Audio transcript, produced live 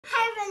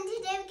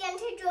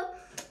going to draw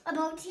a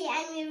bubble tea,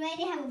 and we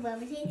already have a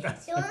bubble tea.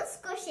 So on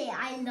squishy,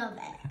 I love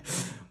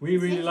it. We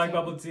really like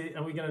bubble tea,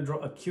 and we're going to draw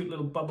a cute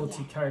little bubble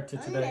tea character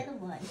today. Another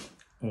one.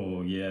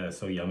 Oh yeah,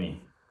 so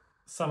yummy.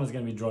 Summer's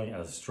going to be drawing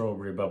a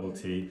strawberry bubble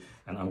tea,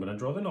 and I'm going to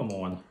draw the normal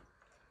one.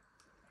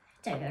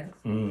 So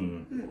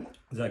good.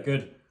 Is that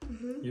good?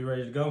 You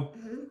ready to go?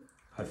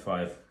 High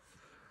five.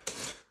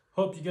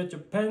 Hope you get your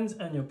pens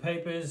and your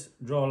papers.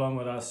 Draw along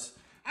with us.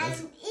 And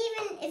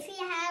even if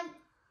you have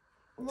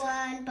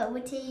one bubble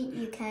tea,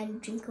 you can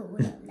drink it all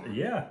up now.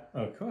 Yeah,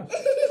 of course.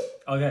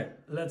 Okay,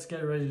 let's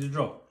get ready to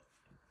draw.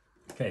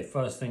 Okay,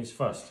 first things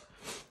first.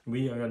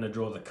 We are going to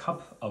draw the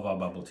cup of our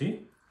bubble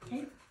tea.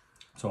 Okay.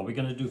 So what we're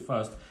going to do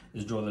first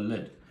is draw the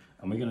lid.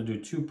 And we're going to do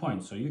 2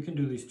 points. So you can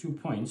do these 2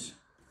 points.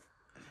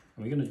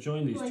 And we're going to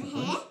join these 2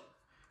 points.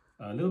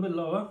 A little bit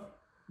lower.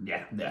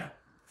 Yeah, there.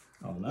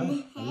 Oh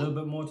no. A little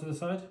bit more to the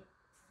side.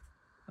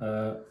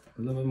 A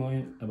little bit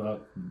more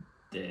about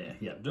there.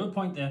 Yeah, do a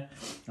point there.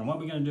 And what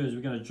we're going to do is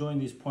we're going to join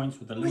these points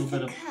with a little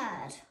bit of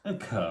a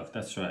curve.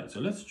 That's right. So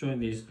let's join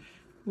these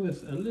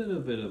with a little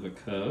bit of a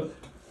curve.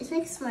 It's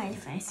like a smiley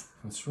face.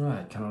 That's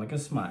right. Kind of like a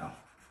smile.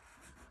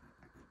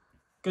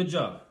 Good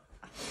job.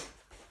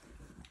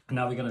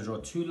 Now we're going to draw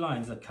 2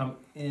 lines that come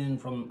in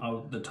from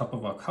the top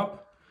of our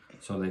cup.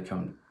 So they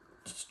come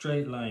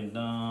straight line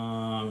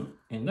down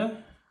in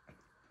there.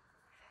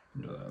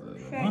 There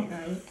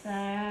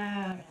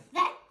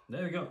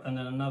we go. And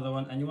then another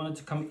one. And you want it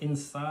to come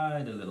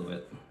inside a little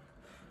bit.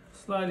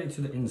 Slightly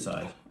to the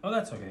inside. Oh,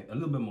 that's okay. A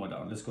little bit more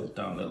down. Let's go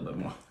down a little bit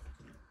more.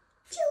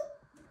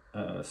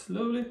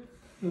 Slowly.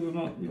 A little bit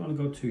more. You want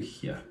to go to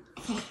here.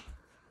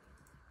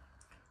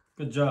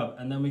 Good job.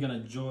 And then we're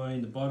going to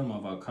join the bottom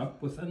of our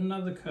cup with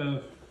another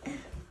curve.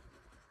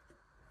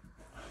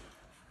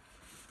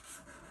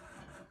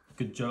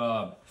 Good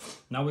job.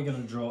 Now we're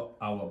going to draw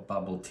our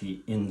bubble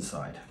tea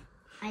inside.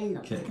 I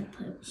love okay.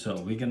 it. So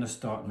we're going to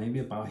start maybe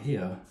about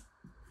here.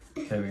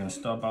 Okay, we're going to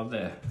start about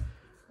there.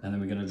 And then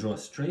we're going to draw a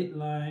straight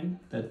line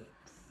that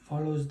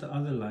follows the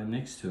other line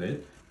next to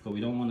it. But we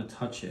don't want to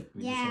touch it.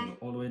 We just want to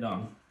go all the way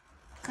down.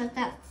 Because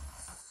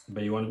that's...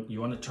 But you want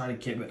to try to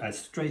keep it as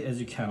straight as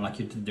you can, like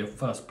you did your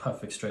first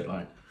perfect straight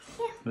line.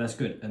 Yeah. But that's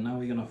good. And now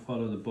we're going to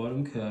follow the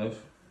bottom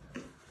curve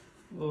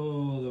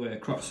all the way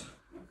across.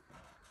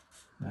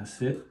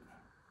 That's it.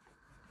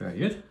 Very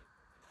good.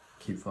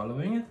 Keep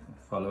following it.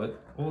 Follow it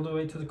all the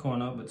way to the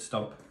corner, but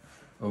stop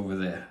over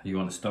there. You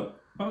want to stop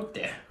about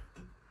there.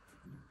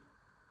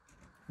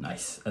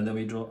 Nice. And then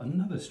we draw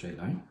another straight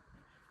line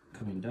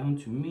coming down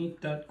to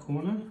meet that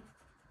corner.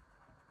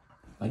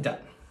 Like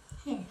that.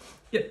 Yeah.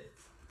 Yep.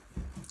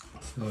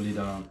 Slowly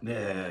down.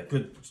 There.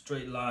 Good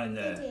straight line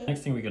there.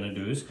 Next thing we're going to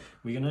do is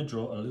we're going to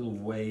draw a little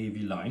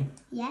wavy line.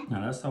 Yeah.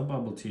 Now that's our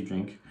bubble tea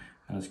drink.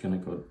 And it's going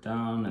to go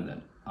down and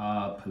then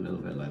up a little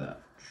bit like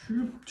that.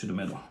 To the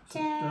middle. So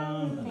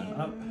down and then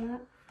up.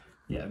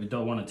 Yeah, we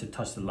don't want it to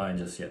touch the line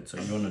just yet. So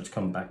you want it to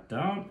come back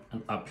down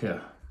and up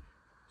here.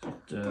 So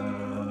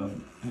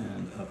down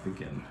and up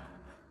again.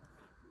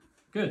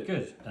 Good,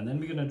 good. And then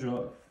we're going to draw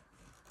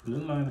a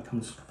little line that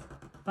comes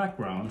back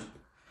round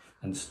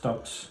and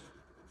stops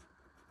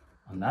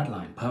on that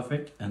line.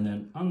 Perfect. And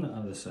then on the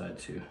other side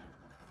too.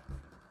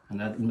 And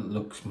that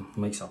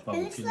makes our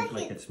bubble tea look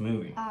like it's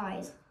moving.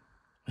 Eyes.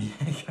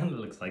 It kind of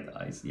looks like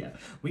eyes, yeah.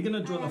 We're going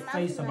to draw the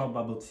face of our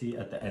bubble tea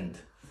at the end.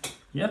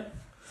 Yeah?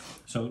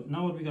 So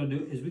now what we're going to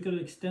do is we're going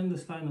to extend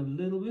this line a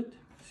little bit.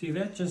 See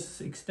that? Just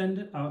extend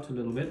it out a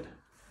little bit.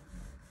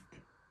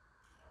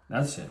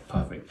 That's it.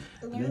 Perfect.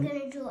 And then we're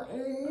going to draw a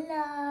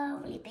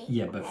lovely big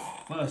Yeah, but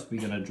first we're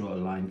going to draw a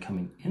line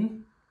coming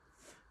in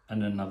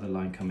and another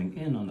line coming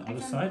in on the other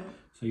side.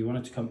 So you want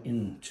it to come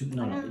in to...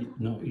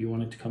 No, you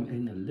want it to come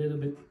in a little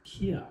bit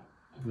here,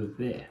 over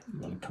there. You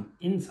want to come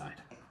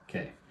inside.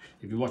 Okay.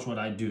 If you watch what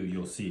I do,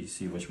 you'll see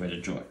which way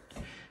to draw it.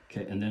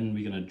 Okay, and then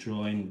we're going to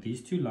join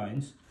these 2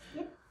 lines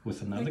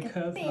with another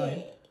curved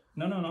line.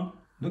 No.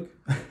 Look.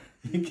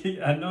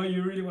 I know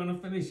you really want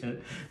to finish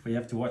it, but you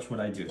have to watch what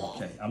I do.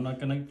 Okay, I'm not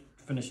going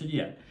to finish it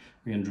yet.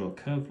 We're going to draw a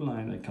curved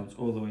line that comes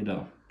all the way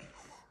down.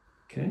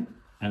 Okay,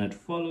 and it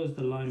follows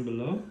the line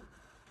below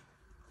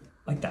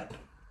like that.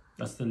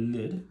 That's the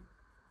lid.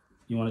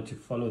 You want it to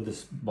follow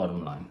this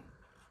bottom line.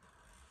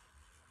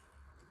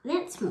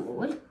 That's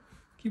small.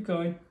 Keep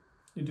going.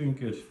 You're doing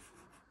good.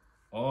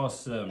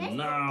 Awesome.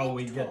 Now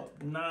we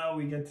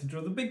get to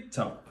draw the big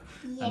top.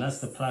 Yes. And that's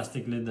the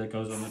plastic lid that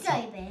goes on the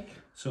top. So big.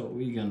 So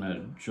we're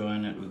gonna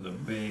join it with a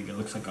big, it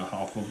looks like a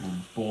half of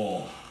a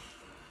ball.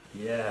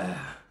 Yeah.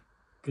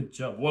 Good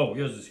job. Whoa,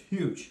 yours is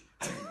huge.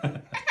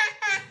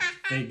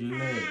 Big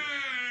lid.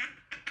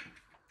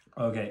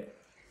 Okay.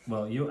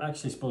 Well, you're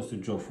actually supposed to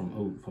draw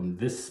from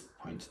this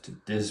point to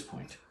this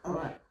point.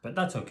 Alright. But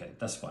that's okay.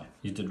 That's fine.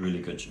 You did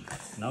really good.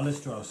 Now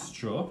let's draw a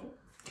straw.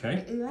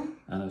 Okay,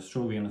 and a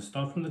straw, we're going to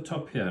start from the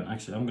top here, and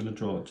actually I'm going to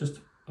draw just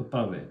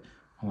above it.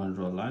 I'm going to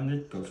draw a line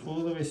that goes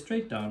all the way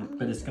straight down,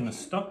 but it's going to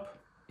stop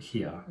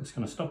here. It's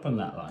going to stop on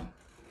that line.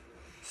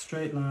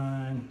 Straight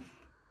line.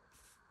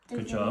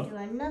 Good job. Do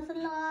another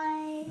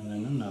line. And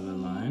then another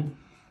line.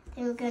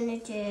 Then we're gonna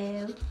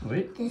do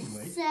the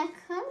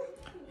circle.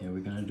 Yeah, we're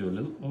gonna do a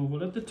little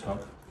oval at the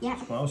top. Yeah.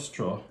 For our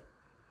straw.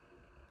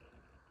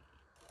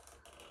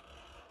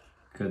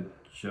 Good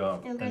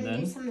job. Then we're gonna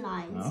do some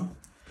lines. No,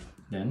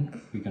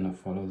 then we're gonna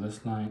follow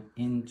this line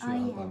into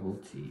our bubble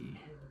tea.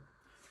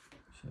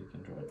 So you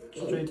can draw it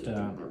straight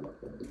down.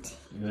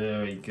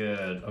 Very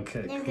good.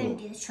 Okay, then cool. We're gonna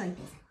do the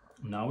stripes.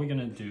 Now we're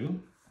gonna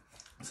do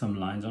some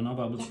lines on our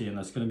bubble tea, and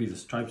that's gonna be the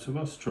stripes of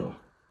our straw.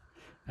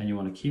 And you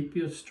want to keep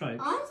your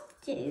stripes. I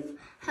do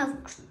have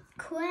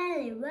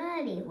curly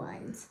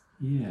ones.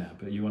 Yeah,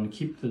 but you want to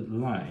keep the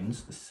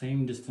lines the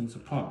same distance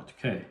apart.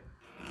 Okay.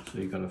 So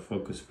you gotta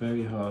focus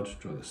very hard,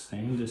 draw the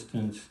same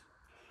distance.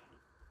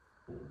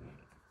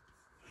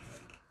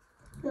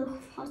 No,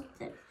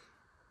 faster.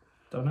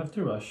 Don't have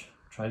to rush.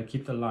 Try to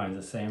keep the lines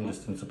the same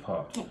distance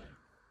apart. Okay.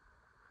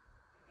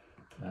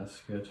 That's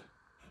good.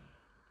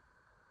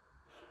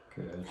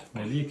 Good.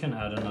 Maybe you can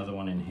add another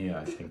one in here,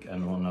 I think,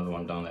 and another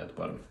one down there at the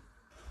bottom.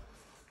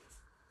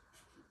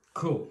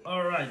 Cool.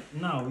 All right,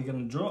 now we're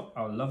gonna draw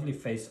our lovely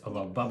face of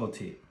our bubble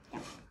tea.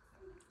 Yep.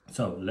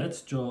 So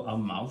let's draw our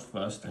mouth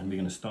first, and we're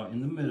gonna start in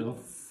the middle.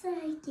 So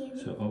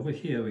cute. So over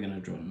here, we're gonna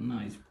draw a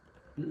nice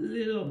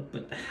little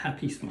but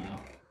happy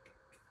smile.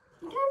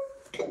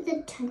 Don't put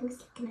the tongue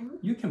sticking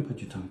out. You can put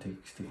your tongue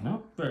sticking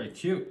out. Very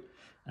cute.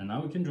 And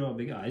now we can draw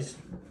big eyes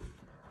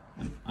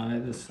on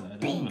either side of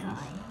the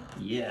mouth.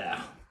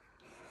 Yeah.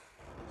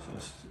 So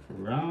it's a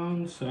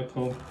round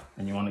circle,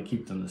 and you want to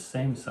keep them the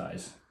same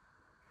size.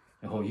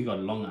 Oh, you got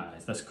long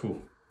eyes. That's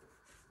cool.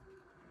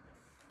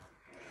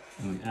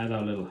 And we add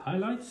our little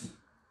highlights.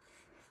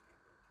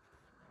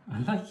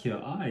 I like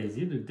your eyes.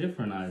 You do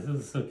different eyes.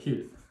 Those are so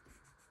cute.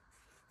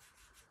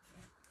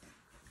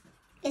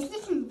 It's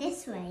looking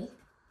this way.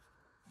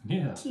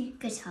 Yeah. To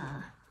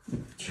guitar.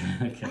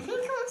 Okay. I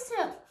think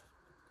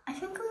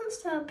I want to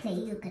start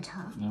playing the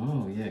guitar.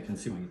 Oh yeah, I can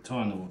see my guitar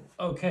on the wall.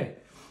 Okay.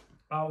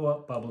 Our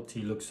bubble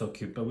tea looks so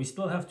cute, but we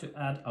still have to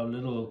add our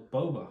little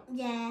boba.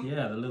 Yeah.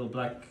 Yeah, the little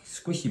black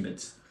squishy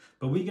bits.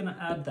 But we're gonna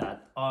add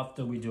that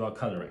after we do our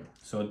coloring,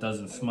 so it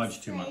doesn't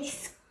smudge too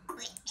much.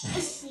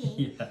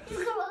 Squishy. Yeah.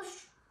 You're gonna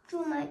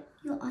draw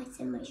your eyes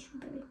in my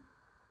strawberry.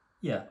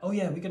 Yeah. Oh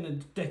yeah, we're gonna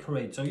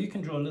decorate. So you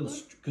can draw a little,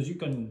 because you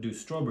can do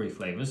strawberry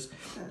flavors.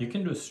 You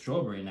can do a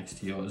strawberry next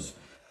to yours.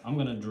 I'm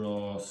gonna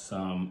draw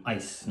some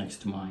ice next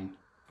to mine,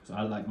 because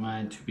I like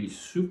mine to be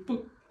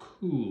super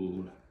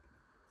cool.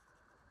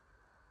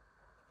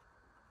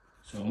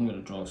 So I'm going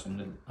to draw some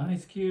little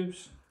ice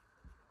cubes.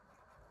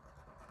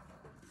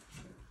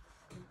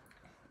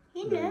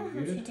 You know how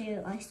to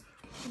do ice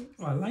cubes.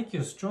 Well, I like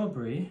your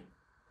strawberry.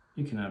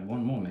 You can add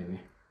one more maybe.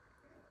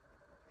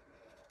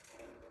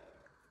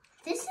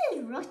 This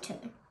is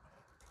rotten.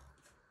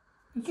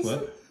 This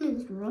what?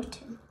 Is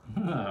rotten.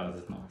 No,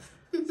 it's not.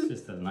 It's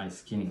just a nice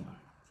skinny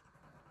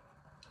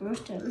one.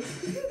 Rotten.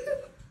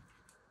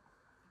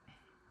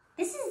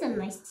 This is a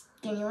nice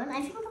skinny one.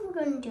 I think I'm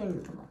going to do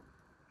another one.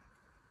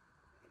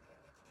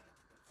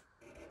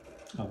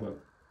 I've got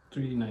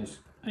 3 nice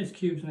ice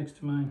cubes next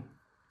to mine.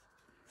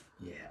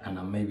 Yeah, and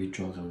I'll maybe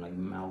draw them like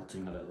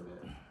melting a little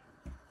bit.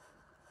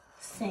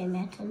 So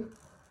melting.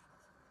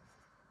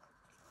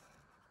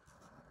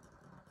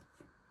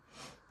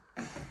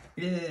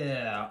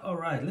 Yeah,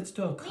 alright, let's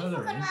do our We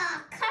colouring. forgot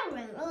our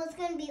colouring, or it's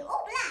going to be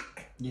all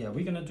black. Yeah,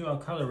 we're going to do our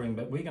colouring,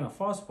 but we're going to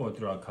fast forward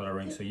through our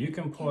colouring so you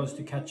can pause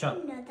to catch up.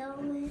 Another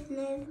one of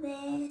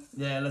this.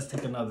 Yeah, let's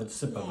take another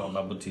sip of our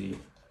bubble tea.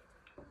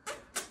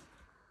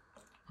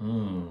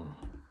 Mmm.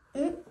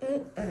 I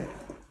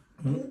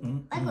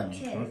got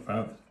 2.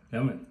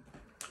 Yummy.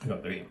 I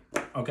got 3.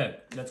 Okay,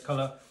 let's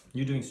colour.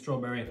 You're doing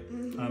strawberry.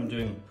 I'm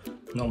doing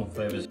normal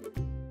flavours.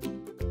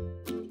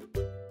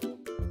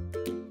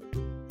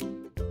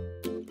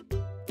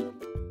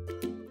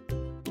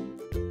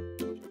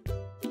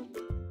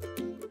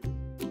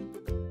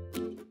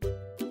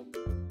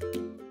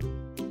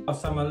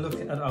 Last time I look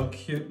at our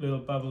cute little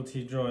bubble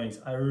tea drawings,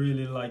 I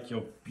really like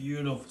your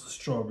beautiful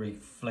strawberry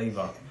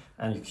flavour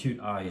and your cute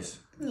eyes.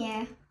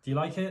 Yeah. Do you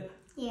like it?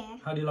 Yeah.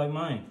 How do you like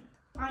mine?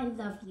 I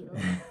love you.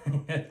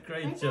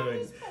 Great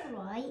drawing.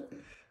 Right.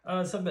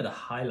 It's a bit of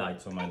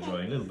highlights on my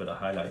drawing, a little bit of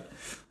highlight.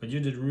 But you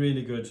did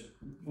really good.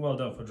 Well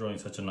done for drawing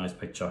such a nice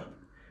picture.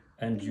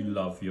 And you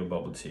love your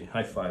bubble tea.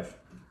 High five.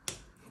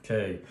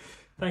 Okay.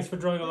 Thanks for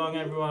drawing along,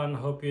 everyone.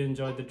 Hope you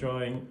enjoyed the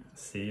drawing.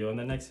 See you on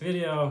the next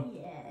video.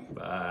 Yeah.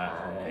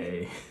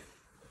 Bye.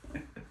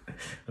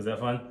 Was that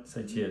fun?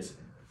 Say cheers.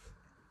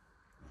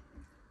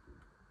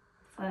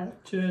 Fun.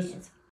 Cheers. Yes.